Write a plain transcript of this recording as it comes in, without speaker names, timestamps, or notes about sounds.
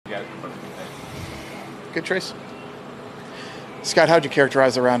Good, Trace. Scott, how'd you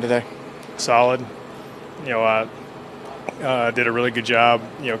characterize the round today? Solid. I did a really good job,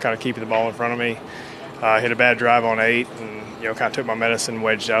 kind of keeping the ball in front of me. Hit a bad drive on 8 and, kind of took my medicine,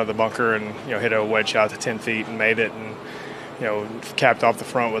 wedged out of the bunker and, hit a wedge shot to 10 feet and made it and, capped off the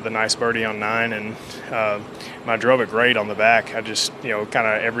front with a nice birdie on 9. And I drove it great on the back. I just, kind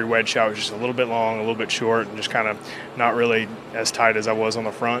of every wedge shot was just a little bit long, a little bit short, and just kind of not really as tight as I was on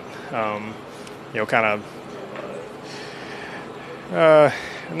the front.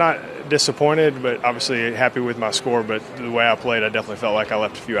 Not disappointed, but obviously happy with my score. But the way I played, I definitely felt like I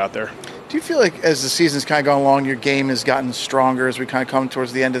left a few out there. Do you feel like as the season's kind of gone along, your game has gotten stronger as we kind of come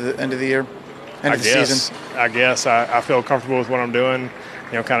towards the end of the year, end of the season? I guess I feel comfortable with what I'm doing.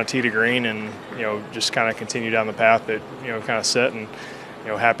 Kind of tee to green, and just kind of continue down the path that kind of set, and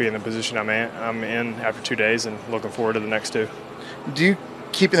happy in the position I'm in after 2 days, and looking forward to the next 2. Do you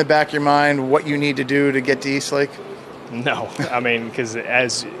keep in the back of your mind what you need to do to get to East Lake? No, I mean, because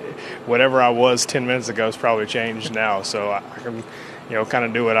as whatever I was 10 minutes ago has probably changed now, so I can, kind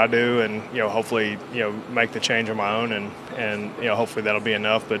of do what I do, and hopefully, make the change on my own, and hopefully that'll be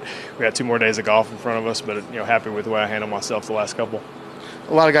enough. But we got 2 more days of golf in front of us, but happy with the way I handled myself the last couple.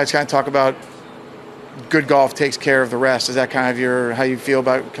 A lot of guys kind of talk about good golf takes care of the rest. Is that kind of how you feel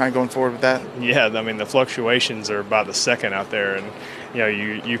about kind of going forward with that? Yeah, I mean the fluctuations are about the second out there, and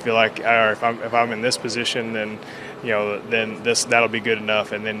you feel like, all right, if I'm in this position, then then that'll be good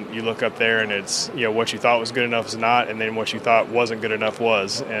enough. And then you look up there, and it's what you thought was good enough is not, and then what you thought wasn't good enough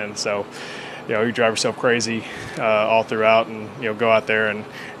was. And so you drive yourself crazy all throughout, and go out there, and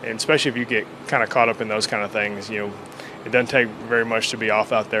especially if you get kind of caught up in those kind of things, it doesn't take very much to be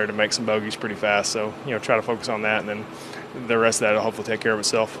off out there to make some bogeys pretty fast. So try to focus on that, and then the rest of that will hopefully take care of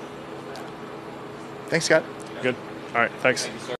itself. Thanks, Scott. Good. All right, thanks.